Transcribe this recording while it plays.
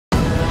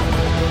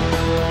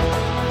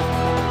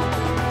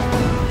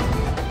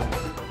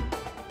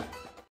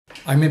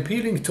I'm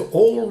appealing to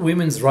all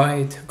women's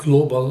rights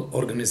global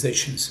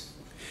organizations.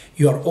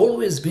 You are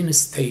always been a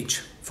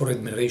stage for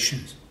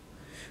admiration,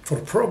 for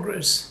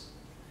progress,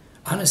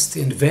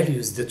 honesty and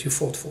values that you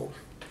fought for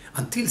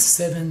until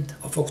 7th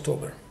of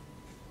October.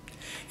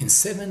 In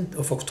 7th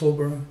of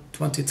October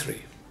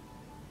 23,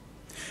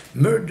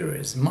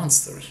 murderous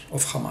monsters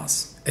of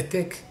Hamas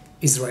attack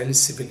Israeli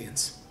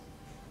civilians.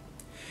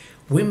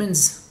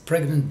 Women's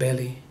pregnant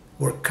belly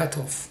were cut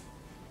off.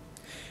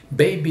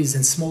 Babies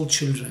and small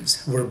children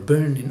were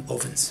burned in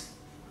ovens.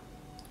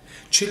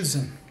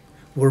 Children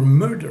were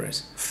murdered in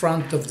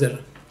front of their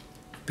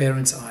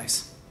parents'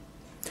 eyes.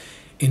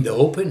 In the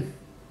open,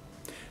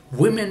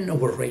 women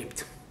were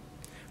raped.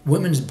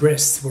 Women's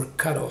breasts were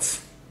cut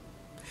off.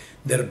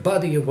 Their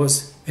body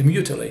was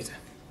mutilated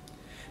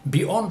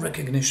beyond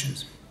recognition.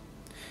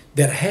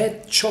 Their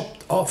head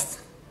chopped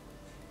off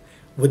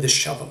with a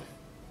shovel.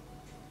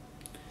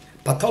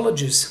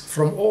 Pathologists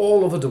from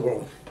all over the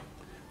world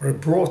were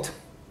brought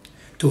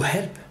to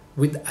help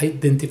with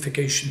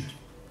identification,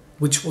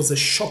 which was a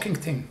shocking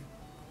thing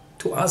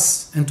to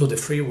us and to the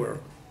free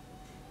world.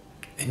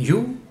 And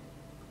you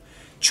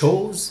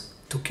chose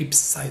to keep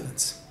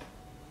silence.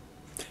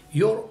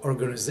 Your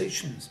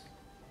organization's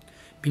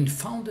been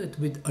founded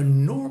with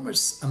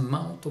enormous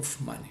amount of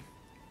money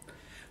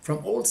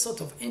from all sorts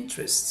of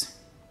interests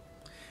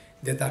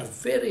that are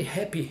very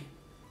happy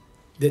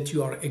that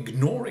you are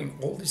ignoring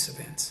all these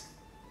events.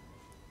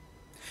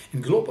 In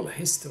global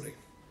history,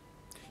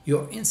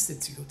 your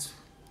institute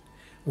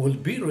will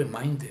be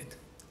reminded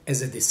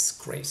as a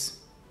disgrace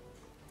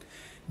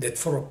that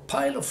for a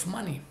pile of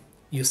money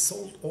you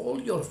sold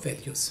all your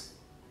values.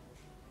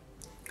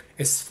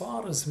 As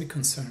far as we're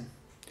concerned,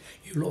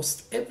 you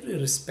lost every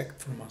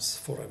respect from us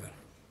forever.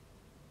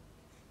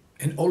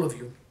 And all of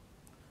you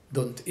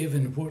don't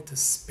even worth a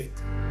spit.